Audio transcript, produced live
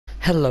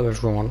Hello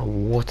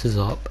everyone, what is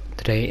up?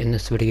 Today in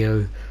this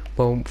video,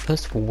 well,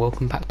 first of all,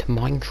 welcome back to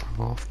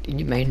Minecraft.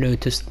 You may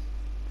notice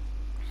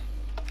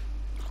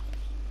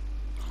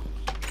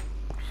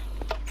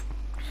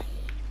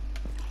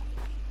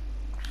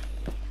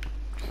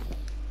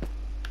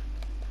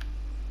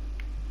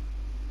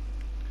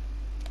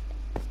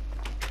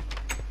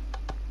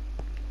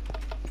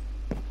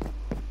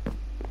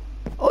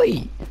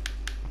Oi!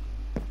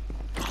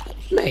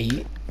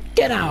 Mate,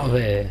 get out of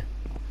here!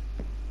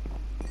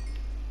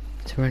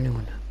 Is there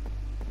anyone?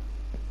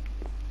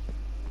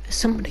 There's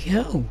somebody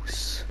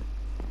else!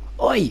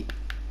 Oi!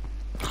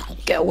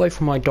 Get away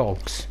from my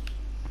dogs!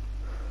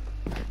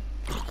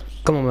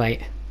 Come on,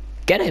 mate.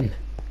 Get him!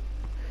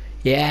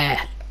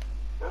 Yeah!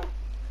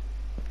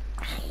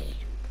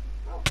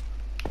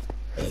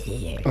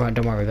 Alright,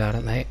 don't worry about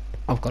it, mate.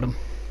 I've got him.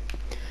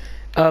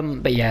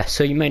 But yeah,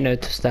 so you may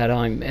notice that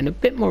I'm in a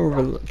bit more of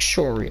a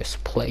luxurious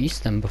place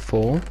than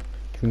before.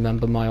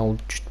 Remember my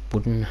old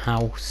wooden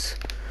house?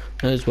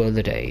 Those were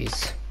the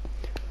days.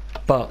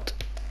 But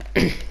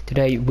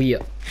today we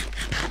are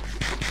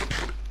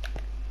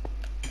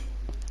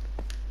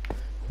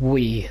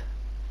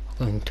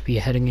going to be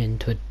heading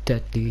into a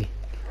deadly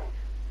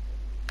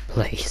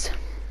place.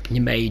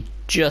 You may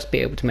just be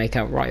able to make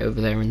out right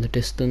over there in the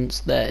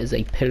distance. There is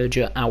a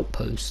pillager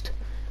outpost,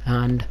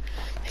 and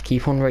they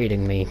keep on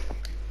raiding me.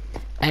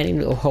 Any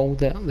little hole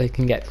that they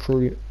can get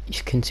through.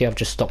 You can see I've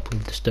just stopped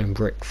with the stone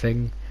brick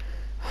thing.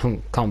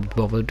 Can't be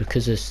bothered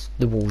because it's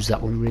the walls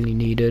that we really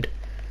needed.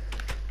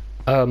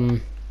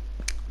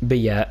 But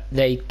yeah,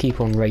 they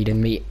keep on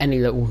raiding me. Any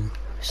little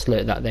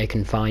slit that they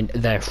can find,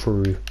 they're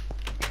through.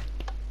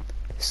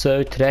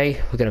 So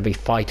today we're going to be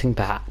fighting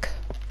back.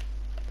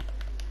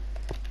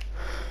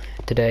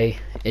 Today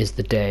is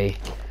the day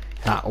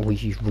that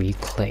we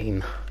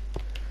reclaim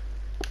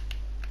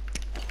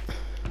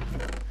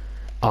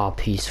our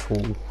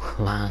peaceful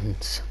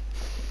lands.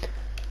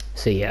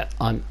 So yeah,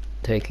 I'm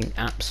taking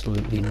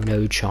absolutely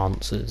no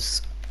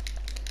chances.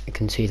 You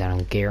can see that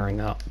I'm gearing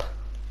up,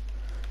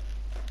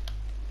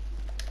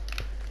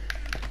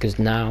 because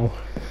now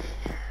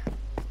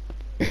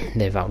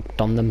they've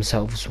outdone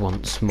themselves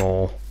once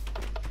more.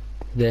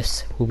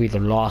 This will be the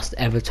last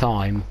ever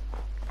time,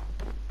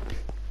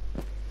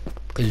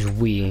 because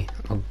we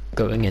are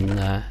going in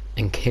there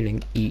and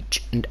killing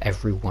each and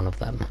every one of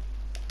them.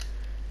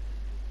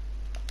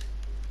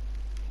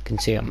 You can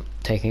see I'm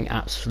taking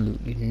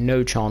absolutely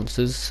no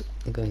chances.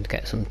 I'm going to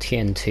get some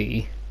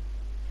TNT.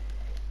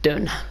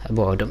 I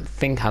don't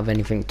think I have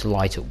anything to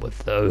light it with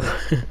though.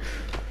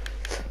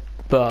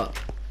 But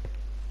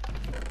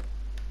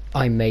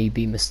I may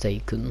be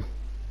mistaken.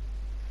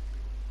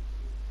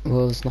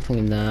 Well, there's nothing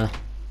in there.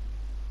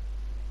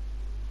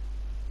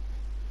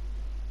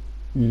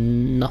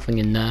 Nothing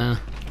in there.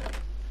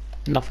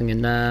 Nothing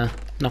in there.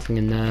 Nothing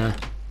in there.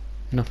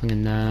 Nothing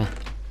in there.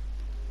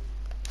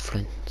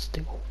 Flint and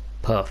steel.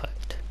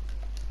 Perfect.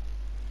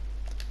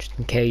 Just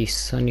in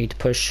case I need to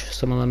push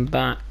some of them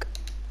back.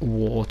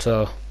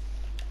 Water.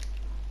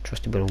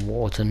 Trusty bit of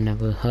water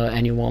never hurt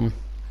anyone.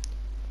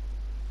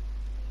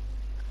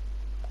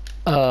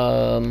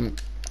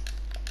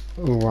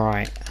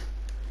 Right.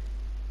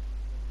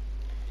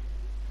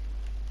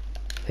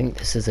 I think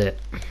this is it.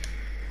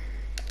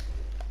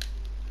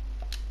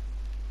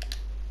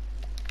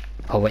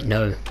 Oh wait,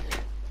 no.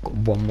 Got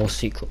one more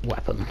secret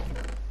weapon.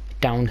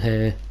 Down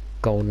here,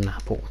 golden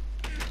apple.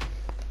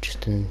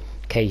 Just in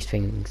case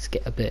things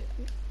get a bit,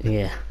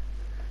 yeah.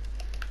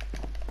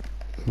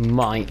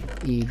 Might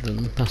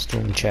even, that's the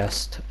wrong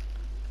chest.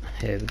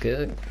 Here we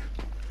go.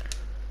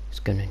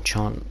 Just gonna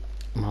enchant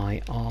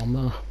my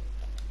armor.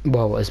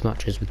 Well, as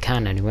much as we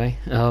can anyway.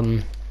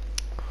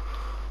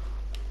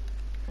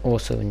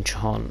 Also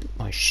enchant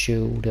my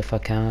shield if I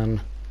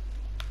can.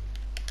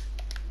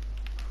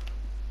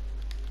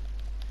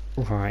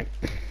 Right,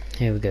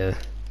 here we go.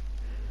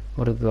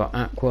 What have we got?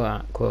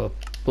 Aqua,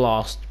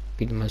 blast.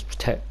 Be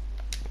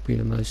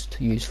the most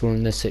useful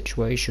in this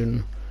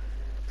situation.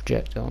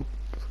 Projectile,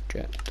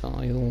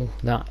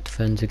 that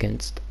defends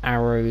against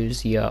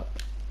arrows. Yup.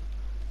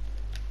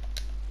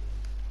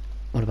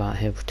 What about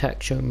here?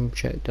 Protection,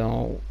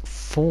 projectile,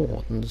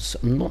 thorns.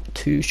 I'm not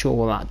too sure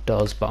what that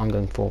does, but I'm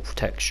going for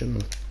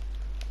protection.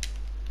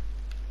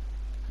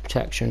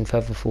 Protection,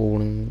 feather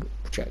falling,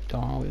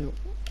 projectile.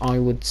 I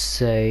would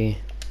say,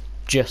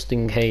 just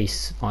in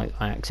case I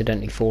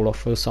accidentally fall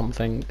off or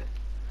something.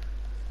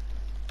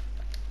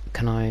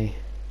 Can I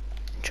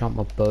enchant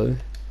my bow?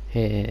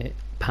 Here,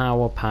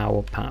 power.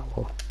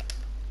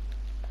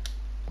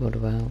 What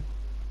about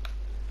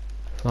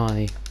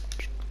fly?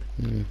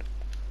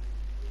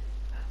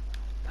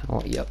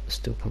 Power. Yep,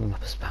 still coming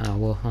up as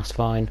power. That's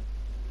fine.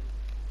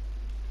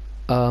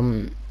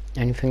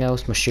 Anything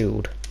else? My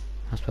shield.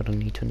 That's what I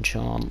need to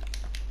enchant.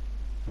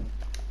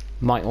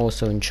 Might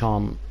also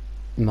enchant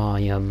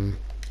my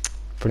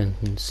flint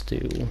and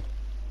steel.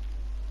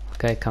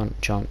 Okay, can't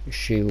enchant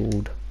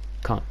shield.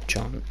 Can't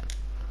enchant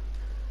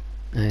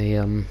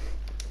a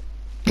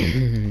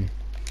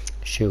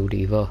shield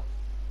either.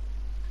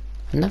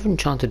 I never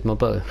enchanted my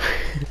bow.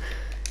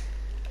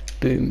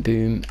 Boom,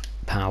 boom,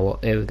 power.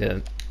 There we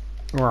go.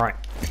 Right.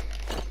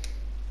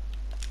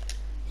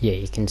 Yeah,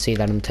 you can see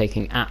that I'm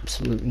taking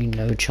absolutely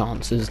no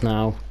chances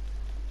now.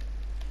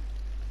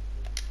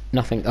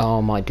 Nothing.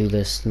 Oh, might do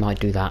this, might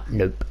do that.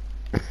 Nope.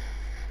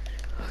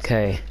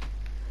 Okay.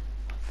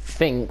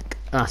 Think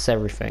that's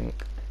everything.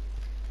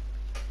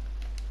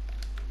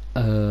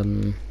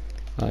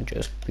 I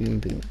just boom,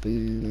 boom,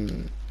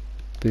 boom,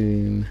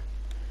 boom,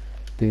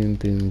 boom,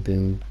 boom,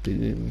 boom,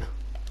 boom.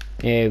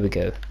 Here we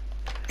go.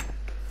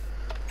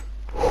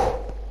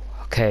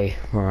 Okay,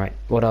 right.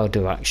 What I'll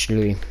do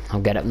actually,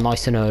 I'll get up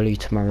nice and early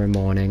tomorrow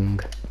morning,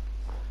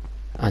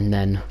 and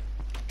then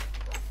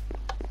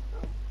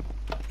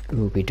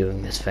we'll be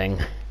doing this thing.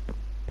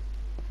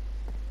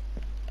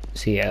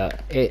 So yeah,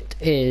 it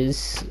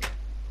is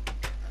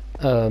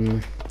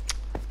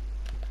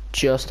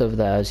just over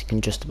there, as you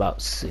can just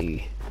about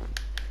see.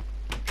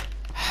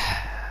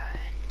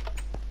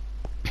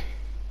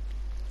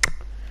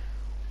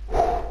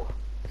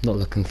 Not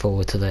looking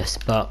forward to this,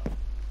 but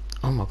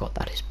oh my god,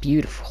 that is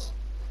beautiful.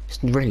 It's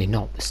really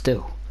not, but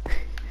still.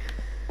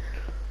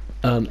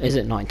 Is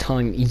it night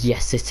time?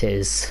 Yes, it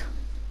is.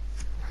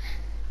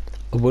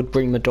 I would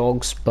bring the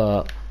dogs,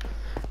 but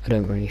I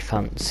don't really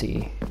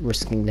fancy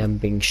risking them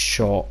being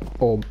shot,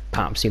 or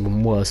perhaps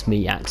even worse,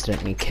 me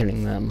accidentally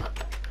killing them.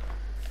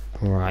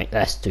 Right,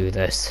 let's do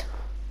this.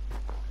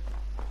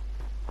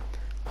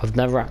 I've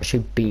never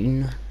actually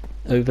been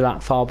over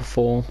that far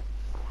before.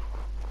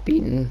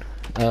 Been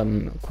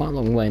quite a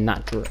long way in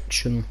that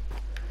direction.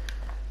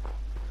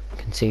 You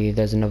can see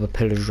there's another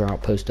pillager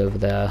outpost over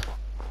there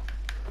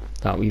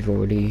that we've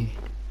already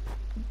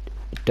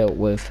dealt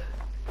with.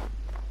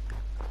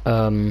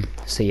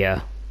 So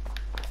yeah.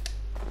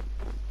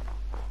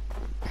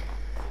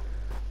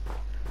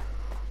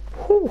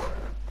 Whew.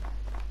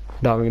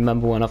 I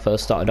remember when I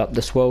first started up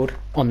this world,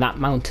 on that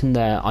mountain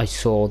there I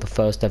saw the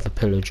first ever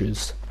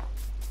pillagers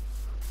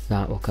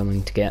that were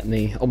coming to get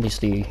me.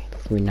 Obviously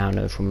we now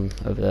know from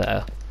over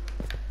there,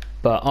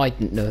 but I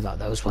didn't know that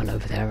there was one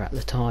over there at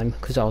the time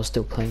because I was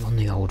still playing on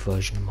the old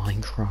version of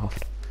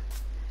Minecraft.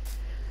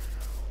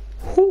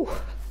 Whew.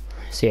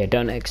 So yeah,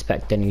 don't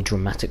expect any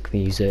dramatic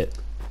music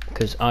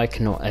because I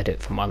cannot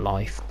edit for my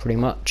life pretty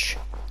much.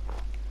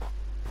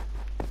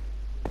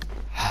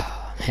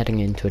 Heading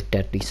into a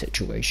deadly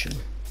situation.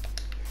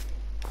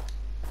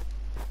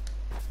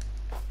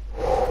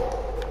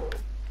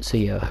 So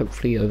yeah,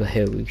 hopefully over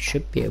here we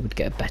should be able to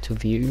get a better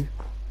view,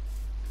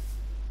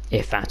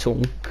 if at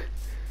all.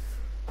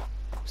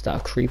 Is that a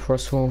creeper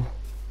as well?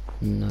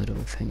 No, I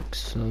don't think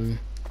so.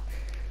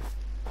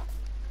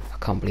 I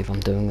can't believe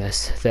I'm doing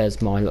this.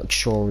 There's my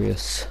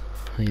luxurious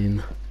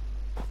home.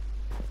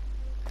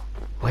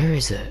 Where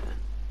is it?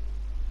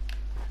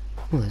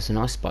 Oh, there's an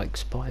ice spike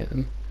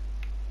biome.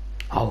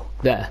 Oh,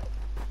 there.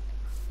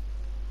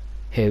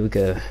 Here we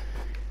go.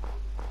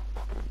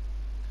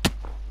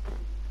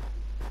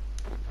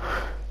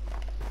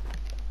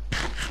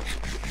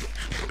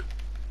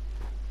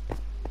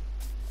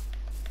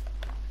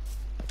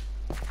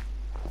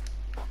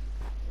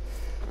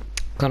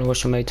 Kinda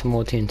wish I made some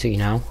more TNT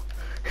now.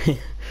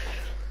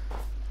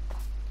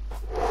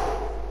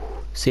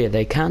 So yeah,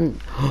 they can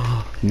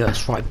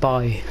nurse right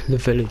by the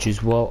village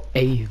as well.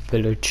 A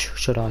village,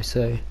 should I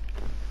say.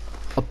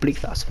 I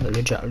believe that's a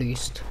village at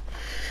least.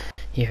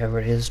 Yeah,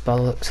 it is by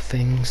the looks of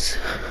things.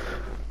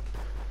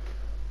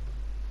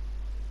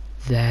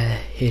 There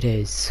it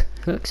is.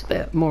 It looks a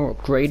bit more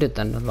upgraded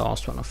than the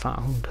last one I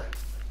found.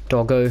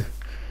 Doggo,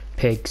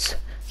 pigs,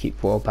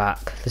 keep well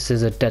back. This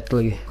is a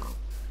deadly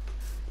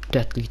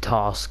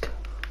task.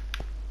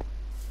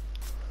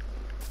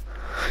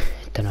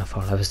 Don't know if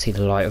I'll ever see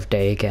the light of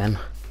day again,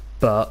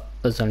 but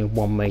there's only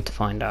one way to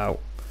find out.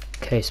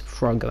 Okay, so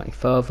before I go any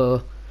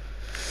further,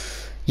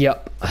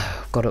 yep,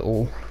 got it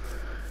all.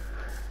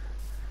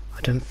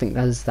 I don't think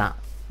there's that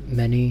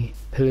many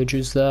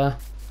pillagers there.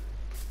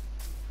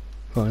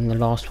 Well, in the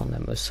last one there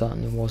most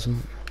certainly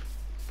wasn't.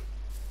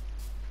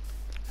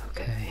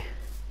 Okay.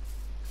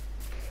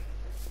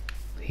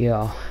 We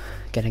are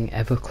getting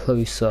ever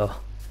closer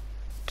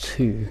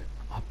to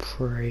our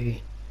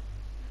prey.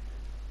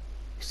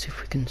 See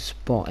if we can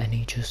spot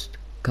any just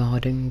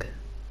guarding.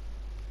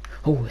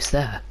 Oh, it's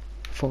there.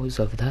 I thought it was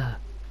over there.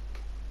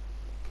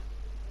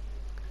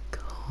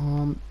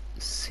 Can't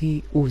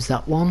see. Oh, is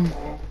that one?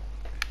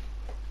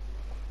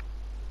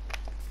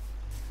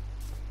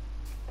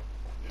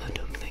 I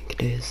don't think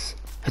it is.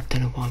 I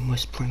don't know why I'm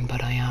whispering,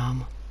 but I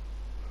am.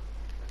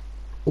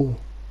 Oh.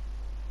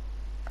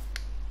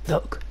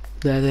 Look,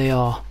 there they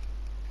are.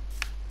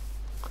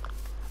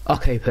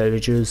 Okay,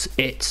 pillagers,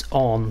 it's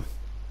on.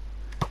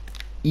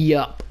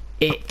 Yup,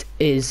 it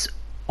is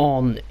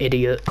on,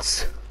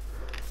 idiots.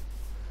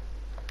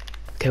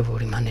 Okay, I've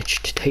already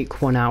managed to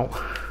take one out.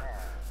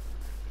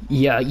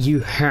 Yeah, you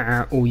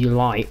hair all you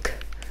like.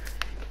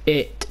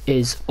 It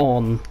is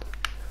on.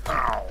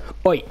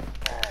 Oi.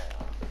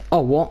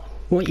 Oh, what?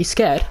 Weren't you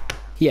scared?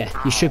 Yeah,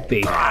 you should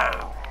be.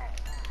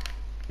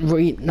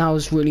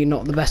 Now's really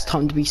not the best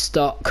time to be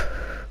stuck.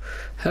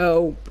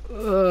 Help.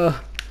 There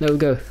we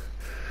go.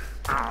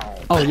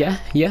 Oh yeah,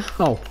 yeah.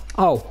 Oh.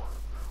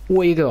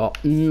 What you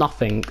got?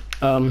 Nothing.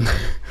 Don't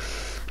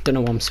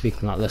know why I'm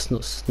speaking like this.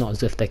 Not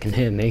as if they can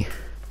hear me.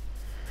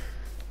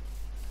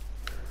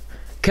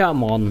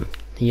 Come on.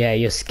 Yeah,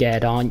 you're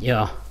scared, aren't you?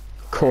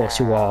 Of course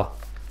you are.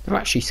 They're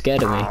actually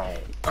scared of me.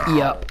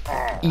 Yep.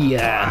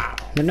 Yeah.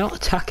 They're not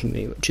attacking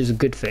me, which is a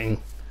good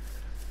thing.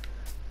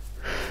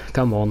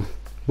 Come on.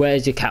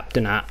 Where's your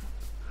captain at?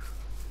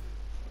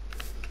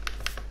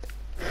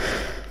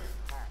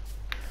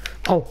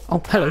 Oh,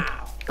 hello.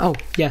 Oh,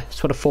 yeah,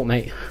 that's what I thought,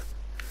 mate.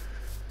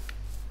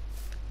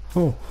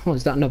 Oh,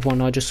 is that another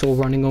one I just saw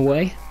running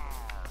away?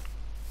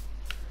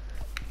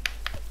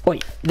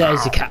 Wait,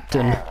 there's the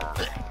captain.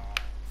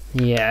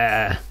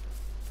 Yeah.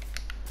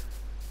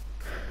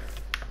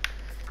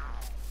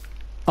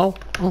 Oh,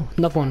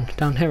 another one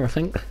down here, I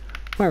think.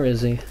 Where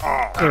is he?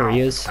 There he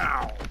is.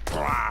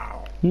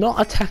 Not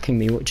attacking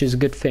me, which is a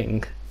good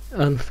thing.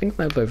 I think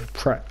they're both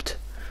prepped.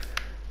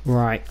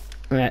 Right,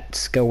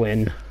 let's go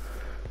in.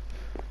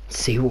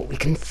 See what we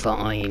can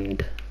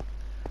find.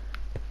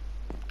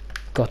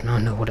 God, now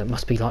I know what it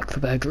must be like for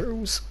Bear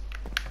Grylls.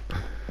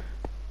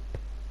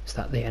 Is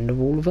that the end of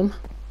all of them?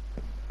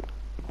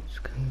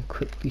 Just going to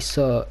quickly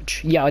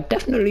search. Yeah, I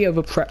definitely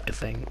over-prepped, I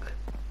think.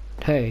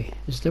 Hey,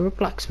 is there a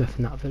blacksmith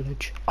in that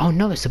village? Oh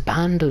no, it's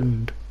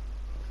abandoned.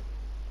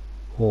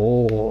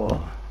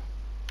 Oh.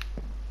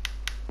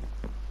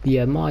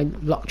 Yeah, my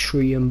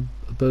luxury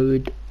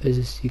abode,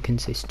 as you can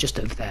see, is just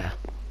over there.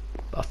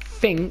 I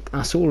think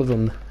that's all of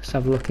them. Let's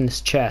have a look in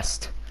this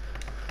chest.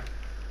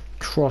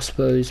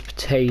 Crossbows,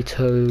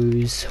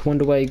 potatoes.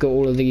 Wonder where you got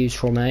all of these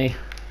from, eh?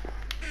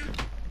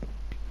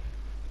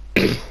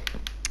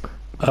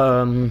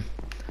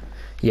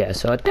 Yeah,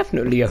 so I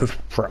definitely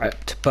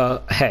over-prepped,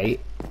 but hey,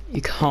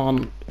 you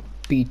can't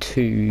be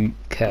too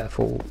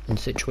careful in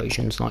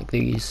situations like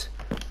these.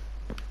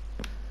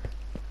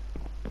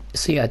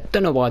 See, I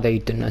don't know why they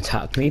didn't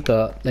attack me,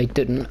 but they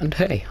didn't, and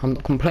hey, I'm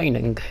not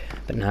complaining.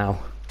 But now,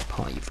 the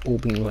part you've all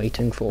been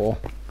waiting for.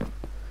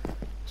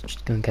 Let's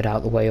just go and get out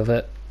of the way of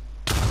it.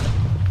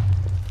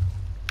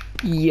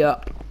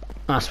 Yup,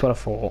 that's what I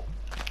thought.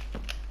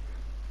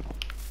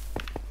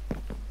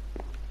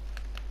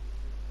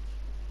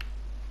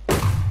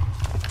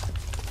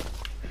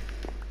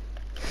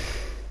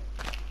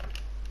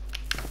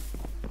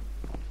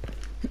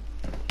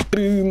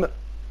 Boom!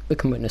 We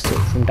can witness it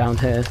from down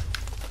here.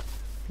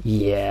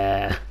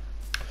 Yeah.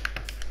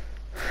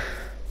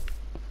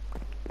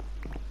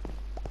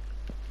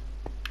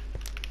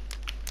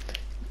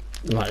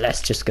 Right,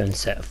 let's just go and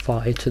set a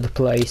fire to the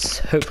place.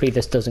 Hopefully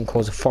this doesn't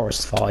cause a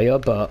forest fire,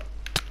 but...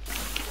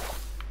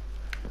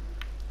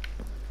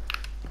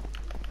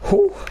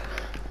 Whew.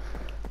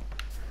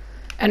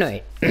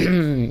 Anyway.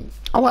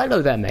 Oh,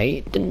 hello there,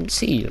 mate. Didn't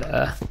see you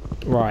there.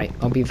 Right,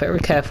 I'll be very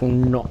careful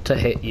not to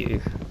hit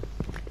you.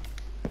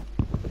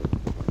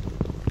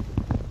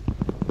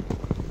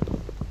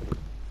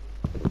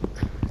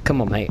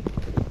 Come on, mate.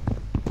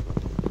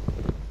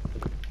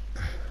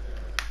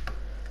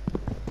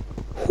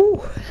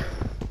 Whew.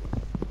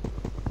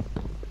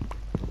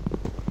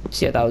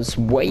 So yeah, that was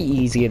way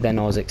easier than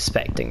I was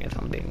expecting, if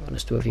I'm being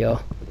honest with you.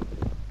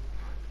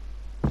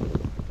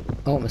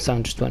 Oh, my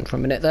sound just went for a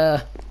minute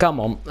there.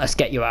 Come on, let's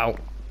get you out.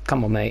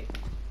 Come on, mate.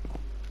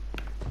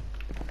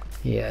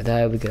 Yeah,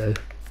 there we go.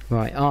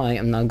 Right, I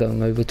am now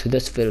going over to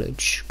this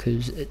village,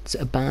 because it's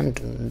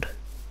abandoned.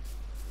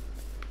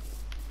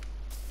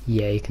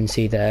 Yeah, you can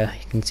see there.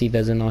 You can see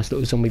there's a nice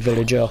little zombie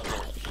villager.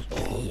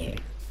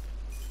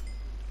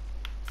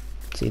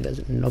 See, there's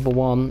another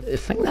one. I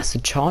think that's a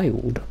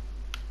child.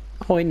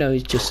 Oh, I know,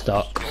 he's just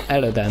stuck.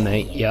 Hello there,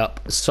 mate.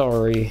 Yep,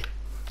 sorry.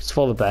 It's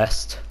for the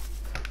best.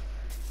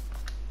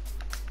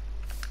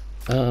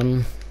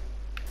 Any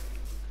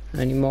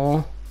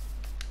more?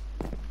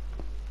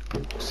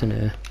 What's in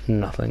here?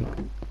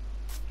 Nothing.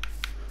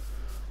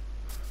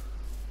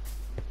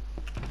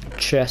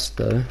 Chest,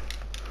 though.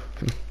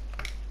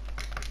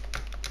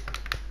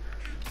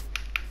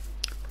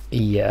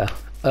 Yeah.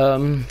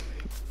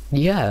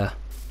 Yeah.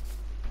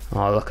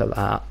 Oh, look at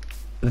that.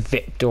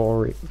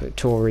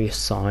 Victorious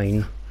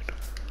sign.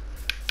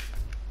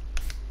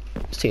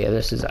 So yeah,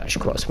 this is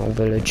actually quite a small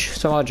village.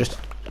 So I'll just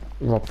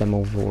rob them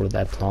of all of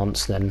their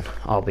plants, then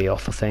I'll be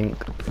off, I think.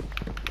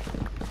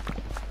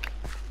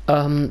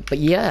 But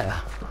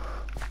yeah.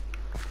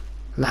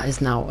 That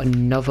is now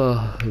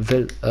another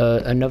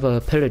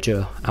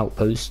pillager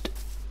outpost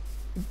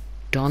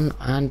done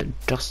and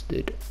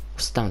dusted.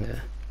 What's down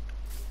here?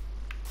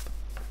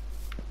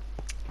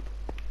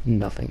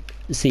 Nothing.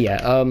 So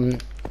yeah,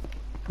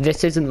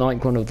 this isn't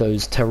like one of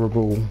those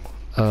terrible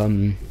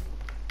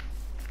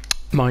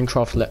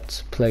Minecraft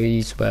Let's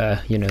Plays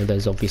where, you know,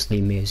 there's obviously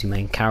me as your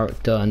main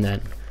character and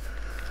then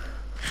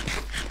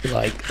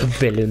like a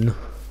villain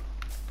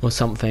or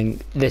something.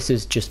 This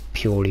is just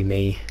purely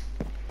me.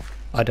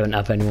 I don't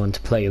have anyone to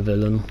play a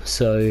villain,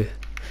 so,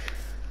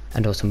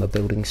 and also my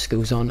building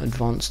skills aren't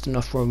advanced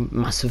enough for a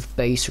massive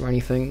base or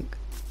anything.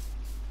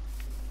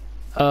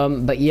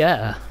 But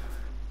yeah.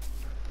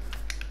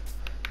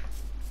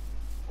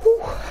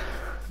 Whew.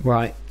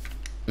 Right,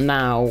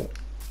 now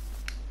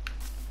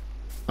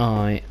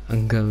I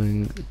am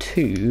going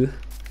to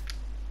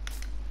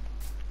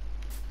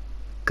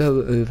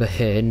go over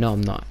here. No,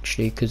 I'm not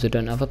actually, because I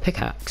don't have a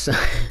pickaxe.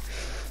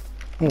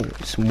 Oh,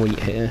 some wheat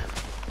here.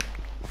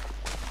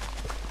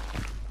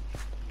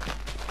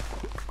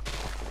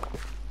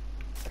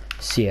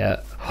 So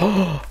yeah.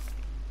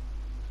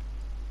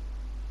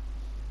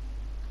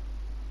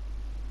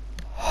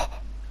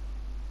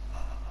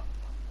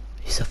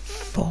 It's a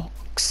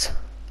fox.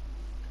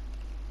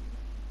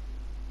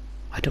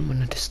 I don't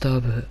want to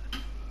disturb it.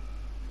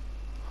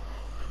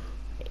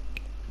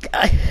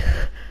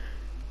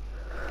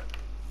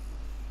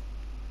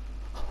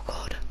 Oh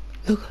god,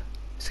 look,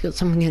 it's got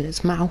something in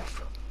its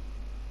mouth.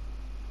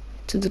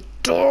 It's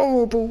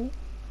adorable.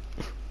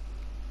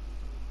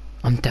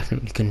 I'm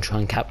definitely going to try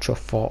and capture a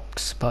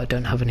fox, but I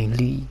don't have any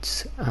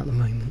leads at the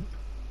moment.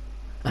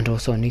 And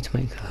also I need to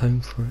make a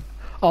home for it.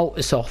 Oh,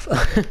 it's off.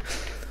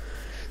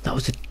 That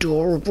was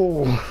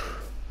adorable.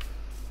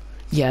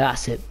 Yeah,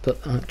 that's it, but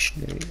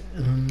actually,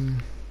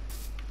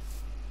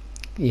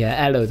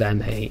 yeah, hello there,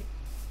 mate.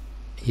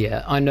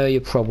 Yeah, I know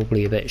you're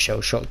probably a bit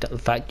shell-shocked at the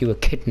fact you were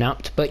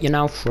kidnapped, but you're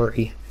now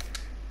free.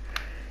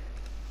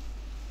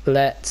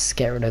 Let's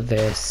get rid of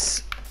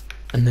this,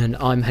 and then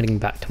I'm heading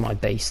back to my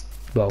base.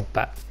 Well,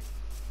 back.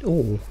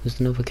 Oh, there's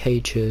another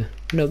cage here.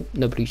 No,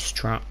 nobody's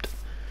strapped.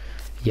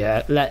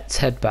 Yeah, let's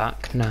head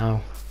back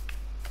now.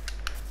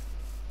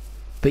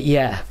 But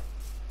yeah,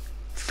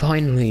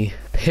 finally,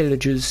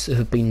 pillagers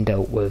have been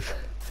dealt with,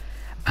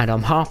 and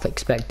I'm half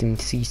expecting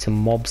to see some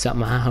mobs at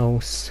my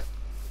house.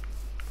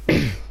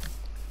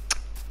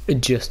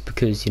 Just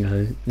because, you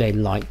know, they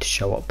like to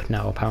show up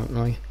now,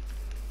 apparently.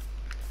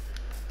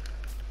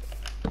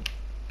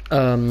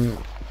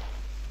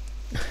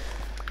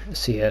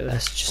 So yeah,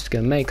 let's just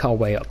go make our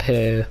way up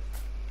here.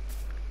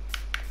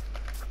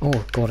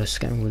 Oh god, it's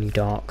getting really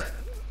dark.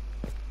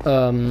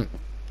 Hello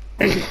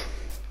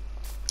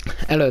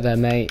there,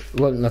 mate.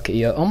 Won't look at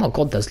you. Oh my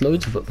god, there's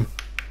loads of them.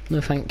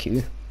 No thank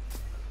you.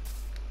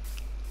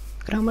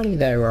 Look at how many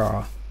there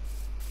are.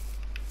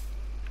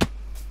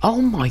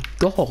 Oh my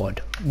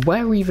god,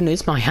 where even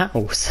is my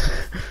house?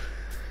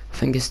 I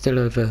think it's still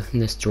over in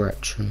this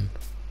direction.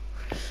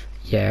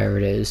 Yeah,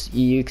 it is.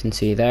 You can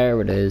see,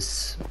 there it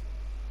is.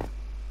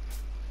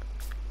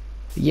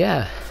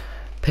 Yeah,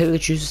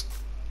 pillagers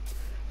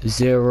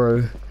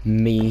 0,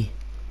 me.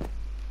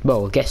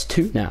 Well, I guess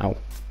 2 now,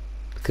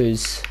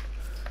 because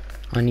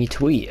I need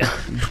to eat.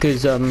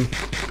 Because oh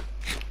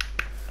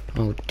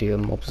dear,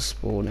 mobs are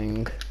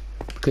spawning.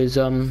 Because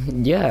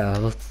yeah,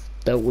 I've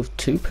dealt with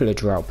 2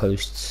 pillager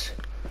outposts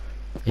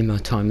in my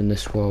time in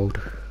this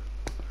world.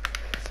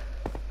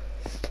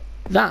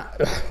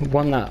 That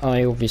one that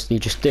I obviously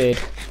just did,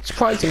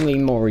 surprisingly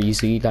more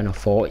easy than I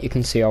thought. You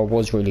can see I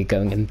was really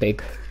going in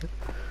big,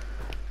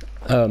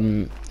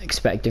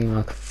 expecting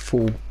like a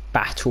full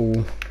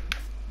battle,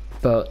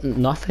 but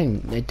nothing.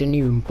 They didn't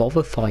even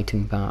bother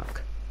fighting back.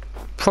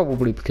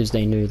 Probably because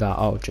they knew that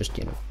I'll just,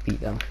 you know,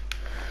 beat them.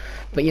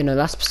 But you know,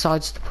 that's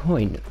besides the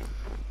point.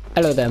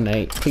 Hello there,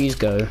 mate. Please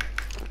go.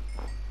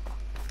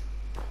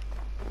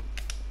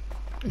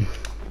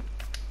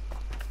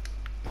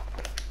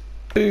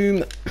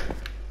 Boom.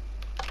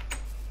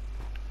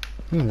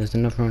 Oh, there's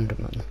another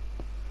Enderman.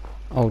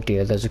 Oh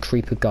dear, there's a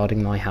creeper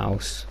guarding my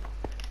house.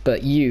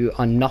 But you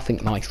are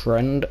nothing, my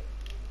friend.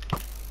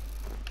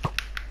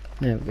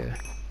 There we go.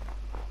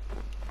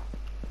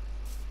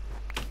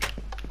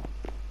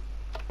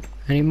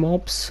 Any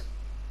mobs?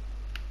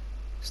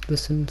 Is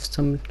this in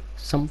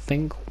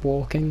something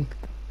walking?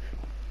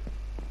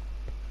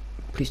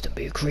 Please don't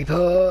be a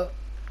creeper.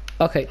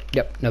 Okay,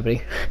 yep,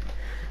 nobody.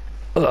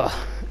 Ugh.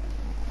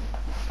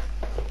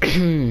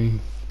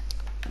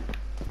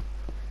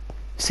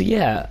 So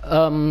yeah,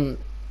 I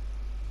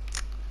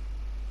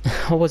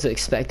was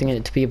expecting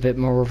it to be a bit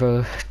more of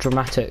a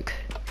dramatic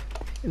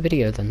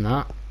video than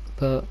that,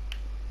 but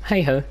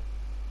hey ho.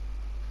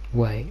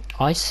 Wait,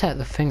 I set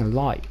the thing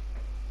alight.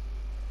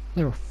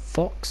 There are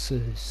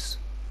foxes.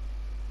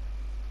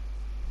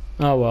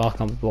 Oh well, I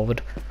can't be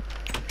bothered.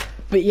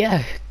 But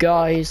yeah,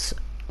 guys,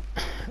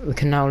 we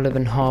can now live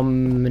in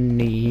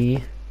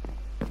harmony.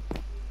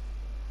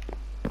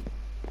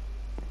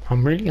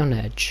 I'm really on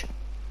edge.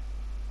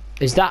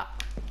 Is that...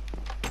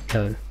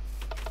 No.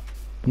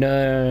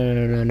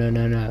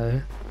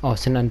 No. Oh,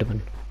 it's an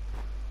Enderman.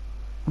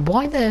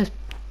 Why there...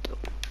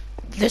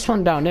 This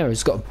one down there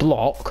has got a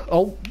block.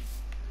 Oh.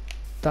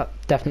 That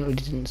definitely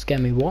didn't scare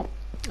me. What?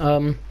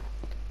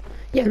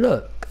 Yeah,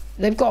 look.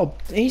 They've got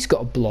a... He's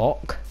got a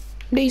block.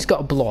 And he's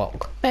got a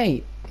block.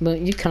 Mate, but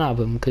you can have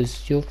him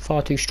because you're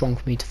far too strong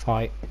for me to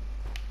fight.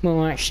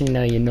 Well, actually,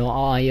 no, you're not,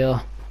 are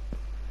you?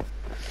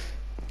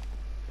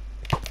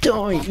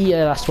 Die!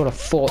 Yeah, that's what I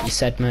thought you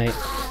said, mate.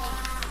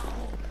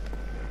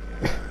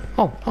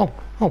 Oh,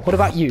 what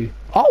about you?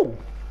 Oh!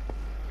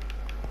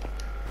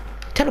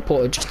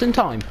 Teleported just in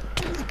time.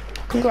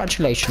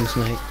 Congratulations,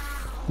 mate.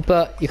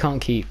 But you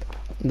can't keep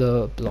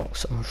the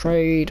blocks, I'm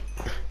afraid.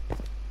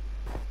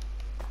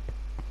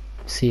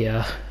 So yeah,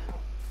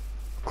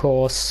 of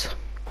course,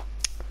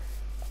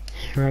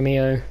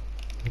 Romeo.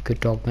 Good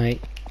dog,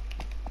 mate.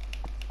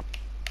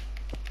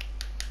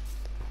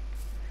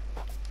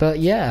 But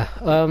yeah,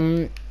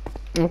 I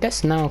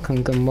guess now I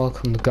can go and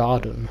work on the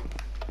garden.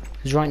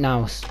 Because right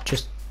now it's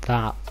just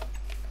that.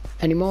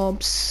 Any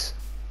mobs?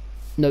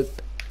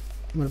 Nope.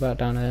 What about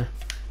down here?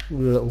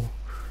 Little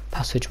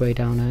passageway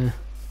down here.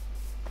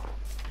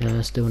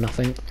 Yeah, still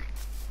nothing.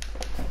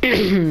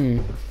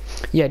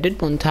 Yeah, I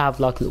did want to have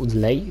like a little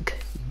lake.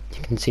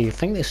 You can see, I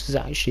think this is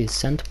actually a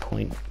center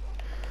point.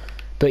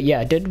 But yeah,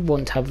 I did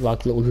want to have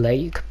like a little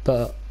lake,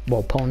 but,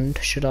 well, pond,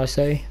 should I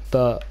say.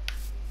 But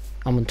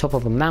I'm on top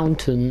of a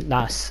mountain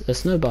that's a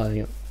snow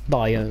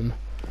biome.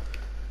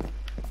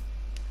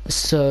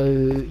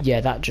 So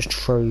yeah, that just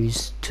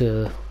froze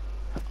to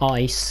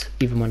ice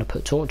even when I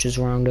put torches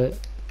around it.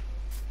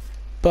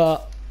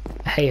 But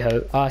hey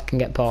ho, I can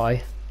get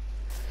by.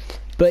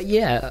 But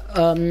yeah,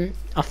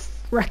 I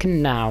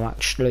reckon now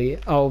actually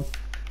I'll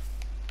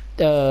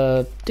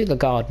do the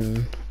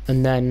garden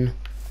and then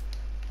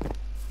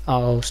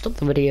I'll stop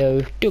the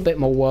video, do a bit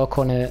more work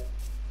on it,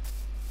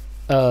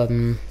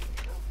 and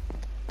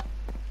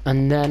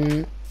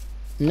then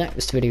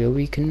next video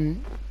we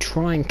can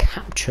try and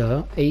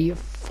capture a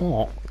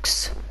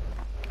fox.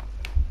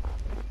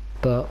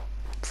 But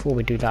before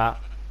we do that,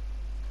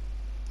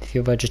 if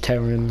you're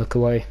vegetarian, look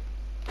away.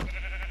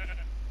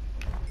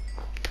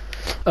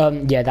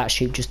 Yeah, that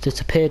sheep just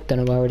disappeared,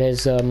 don't know where it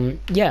is.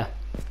 Yeah.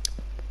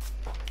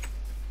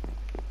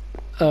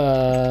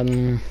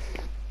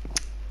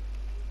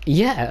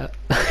 Yeah.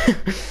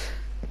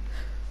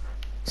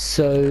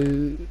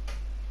 So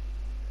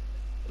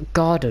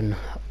garden,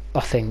 I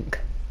think.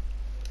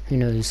 Who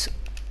knows?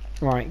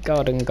 Right,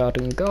 garden.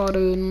 Boom,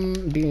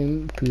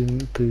 boom, boom,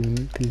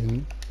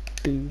 boom,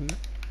 boom.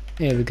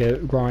 Here we go.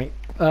 Right.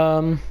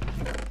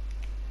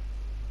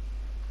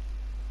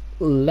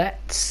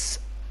 Let's.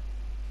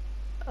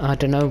 I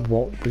don't know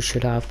what we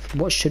should have.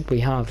 What should we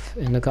have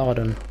in the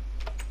garden?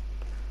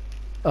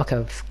 Okay,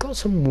 we've got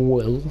some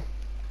wool.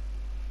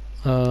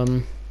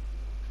 Got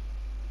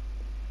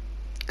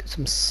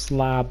some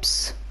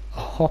slabs. A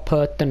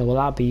hopper. Don't know what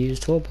that'd be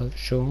used for, but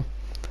sure.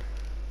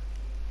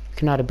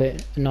 Can add a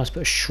nice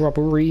bit of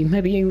shrubbery,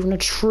 maybe even a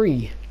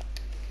tree.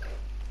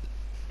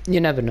 You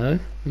never know.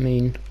 I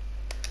mean,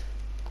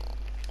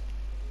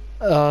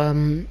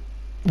 yeah.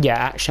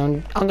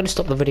 Actually, I'm gonna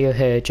stop the video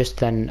here. Just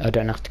then, I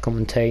don't have to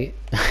commentate.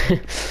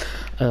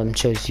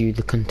 Shows you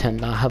the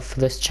content that I have for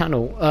this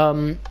channel.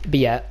 But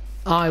yeah,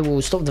 I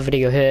will stop the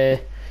video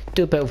here.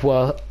 Do a bit of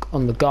work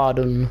on the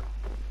garden.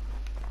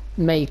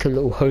 Make a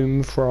little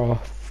home for our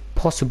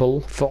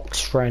possible fox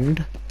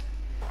friend.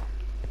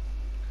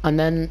 And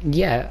then,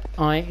 yeah,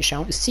 I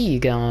shall see you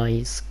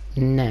guys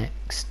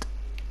next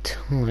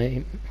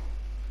time.